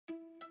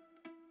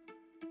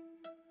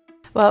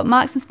Well,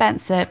 Marks &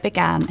 Spencer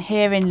began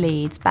here in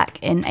Leeds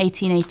back in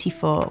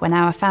 1884 when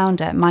our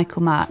founder,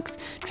 Michael Marks,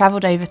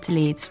 travelled over to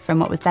Leeds from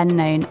what was then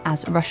known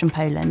as Russian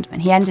Poland, and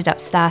he ended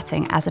up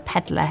starting as a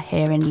peddler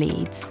here in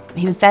Leeds.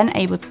 He was then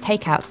able to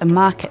take out a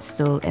market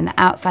stall in the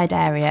outside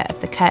area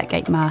of the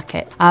Kirkgate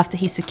Market after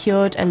he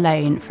secured a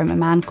loan from a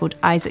man called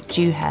Isaac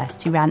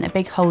Dewhurst, who ran a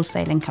big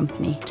wholesaling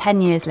company.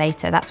 10 years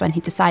later, that's when he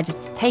decided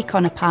to take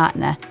on a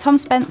partner. Tom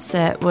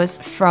Spencer was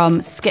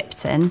from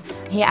Skipton.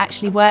 He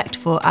actually worked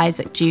for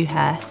Isaac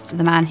Dewhurst,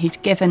 the man who'd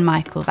given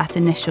Michael that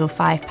initial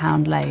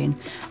 £5 loan.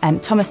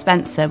 Thomas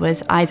Spencer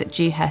was Isaac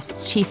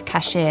Dewhurst's chief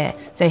cashier,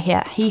 so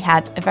he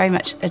had a very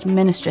much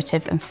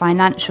administrative and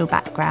financial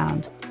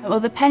background.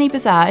 Well, the Penny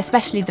Bazaar,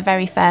 especially the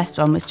very first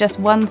one, was just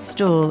one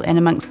stall in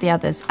amongst the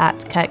others at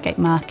Kirkgate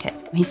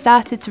Market. He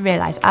started to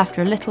realise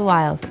after a little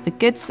while that the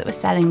goods that were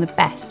selling the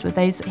best were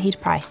those that he'd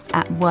priced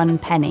at 1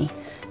 penny.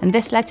 And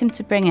this led him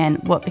to bring in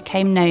what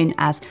became known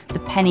as the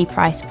penny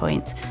price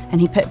point, and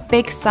he put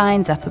big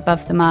signs up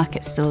above the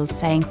market stalls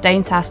saying,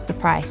 "Don't ask the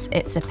price,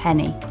 it's a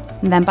penny."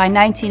 And then by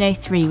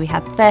 1903 we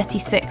had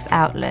 36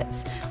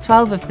 outlets,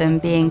 12 of them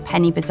being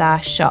Penny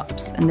Bazaar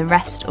shops and the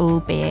rest all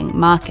being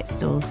market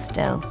stalls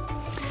still.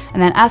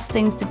 And then as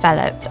things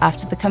developed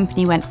after the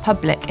company went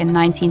public in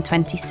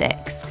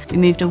 1926, we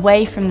moved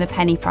away from the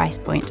penny price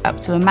point up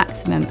to a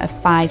maximum of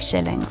 5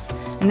 shillings.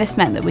 And this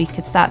meant that we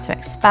could start to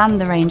expand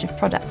the range of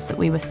products that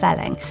we were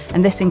selling,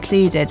 and this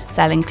included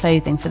selling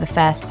clothing for the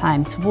first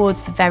time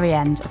towards the very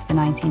end of the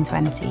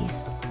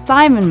 1920s.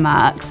 Simon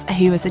Marks,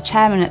 who was the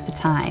chairman at the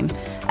time,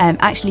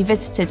 actually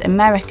visited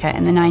America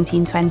in the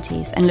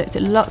 1920s and looked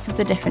at lots of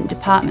the different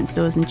department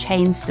stores and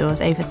chain stores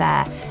over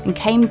there and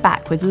came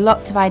back with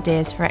lots of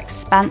ideas for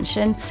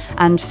expansion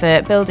and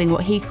for building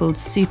what he called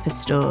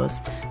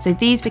superstores. So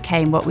these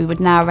became what we would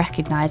now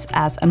recognise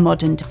as a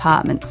modern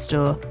department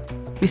store.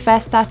 We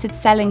first started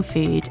selling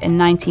food in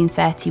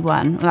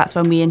 1931, well, that's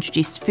when we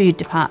introduced food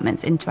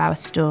departments into our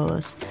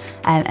stores.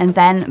 And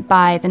then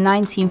by the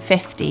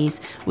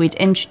 1950s, we'd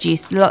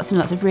introduced lots and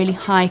lots of really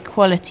high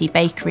quality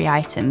bakery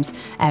items,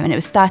 and it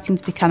was starting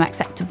to become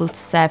acceptable to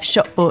serve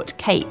shop-bought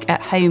cake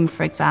at home,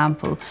 for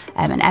example.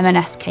 An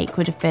M&S cake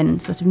would have been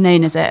sort of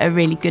known as a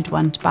really good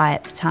one to buy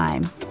at the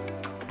time.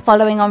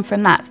 Following on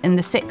from that, in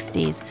the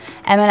 60s,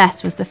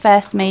 M&S was the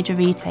first major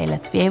retailer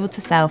to be able to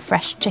sell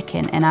fresh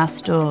chicken in our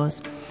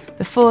stores.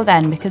 Before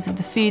then, because of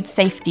the food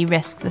safety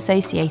risks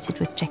associated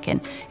with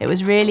chicken, it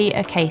was really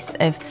a case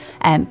of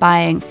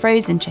buying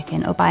frozen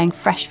chicken or buying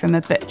fresh from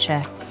a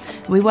butcher.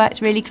 We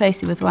worked really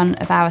closely with one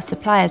of our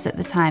suppliers at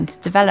the time to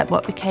develop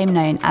what became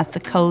known as the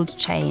cold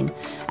chain.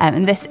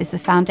 And this is the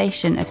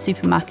foundation of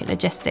supermarket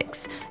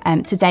logistics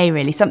today,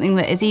 really, something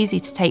that is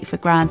easy to take for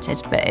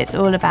granted, but it's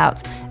all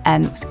about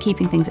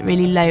keeping things at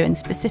really low and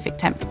specific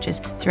temperatures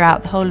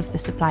throughout the whole of the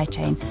supply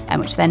chain,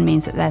 which then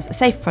means that there's a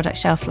safe product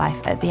shelf life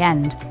at the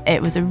end.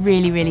 It was a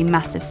really, really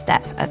massive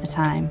step at the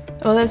time.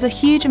 Well, there was a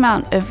huge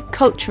amount of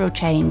cultural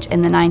change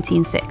in the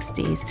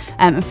 1960s,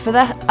 and for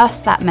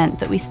us that meant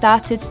that we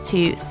started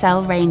to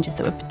sell ranges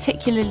that were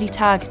particularly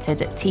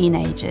targeted at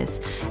teenagers.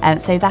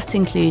 So that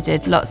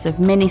included lots of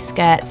mini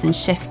skirts and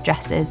shift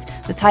dresses,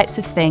 the types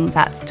of thing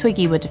that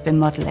Twiggy would have been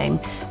modelling.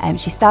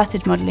 She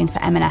started modelling for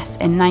M&S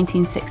in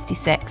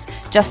 1966,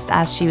 just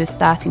as she was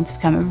starting to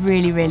become a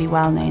really, really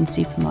well-known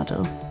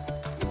supermodel.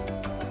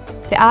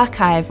 The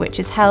archive, which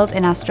is held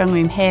in our strong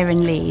room here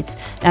in Leeds,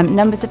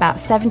 numbers about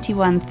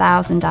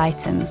 71,000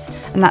 items,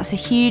 and that's a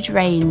huge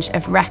range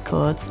of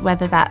records,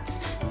 whether that's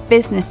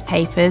business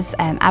papers,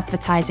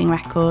 advertising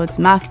records,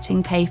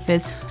 marketing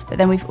papers, but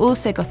then we've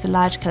also got a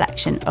large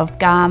collection of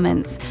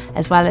garments,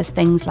 as well as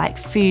things like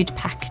food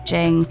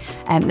packaging.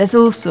 There's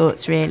all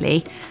sorts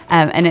really,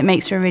 and it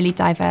makes for a really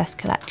diverse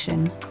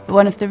collection. But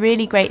one of the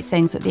really great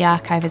things that the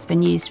archive has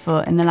been used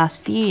for in the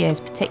last few years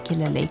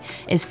particularly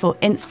is for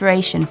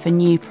inspiration for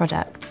new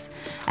products.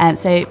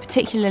 So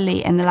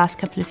particularly in the last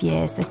couple of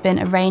years, there's been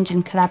a range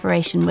in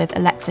collaboration with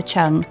Alexa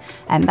Chung,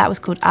 that was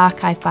called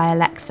Archive by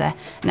Alexa,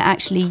 and it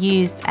actually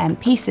used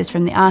pieces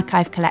from the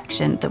archive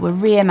collection that were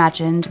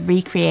reimagined,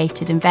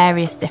 recreated in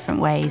various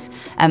different ways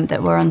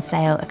that were on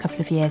sale a couple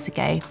of years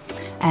ago.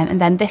 And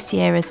then this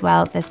year as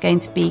well, there's going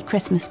to be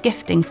Christmas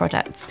gifting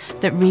products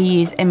that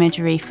reuse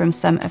imagery from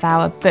some of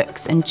our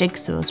books and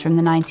jigsaws from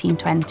the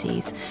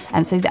 1920s.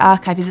 So the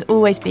archive is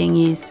always being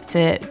used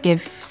to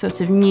give sort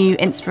of new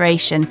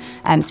inspiration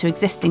to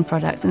existing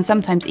products and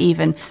sometimes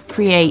even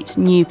create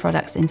new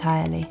products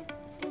entirely.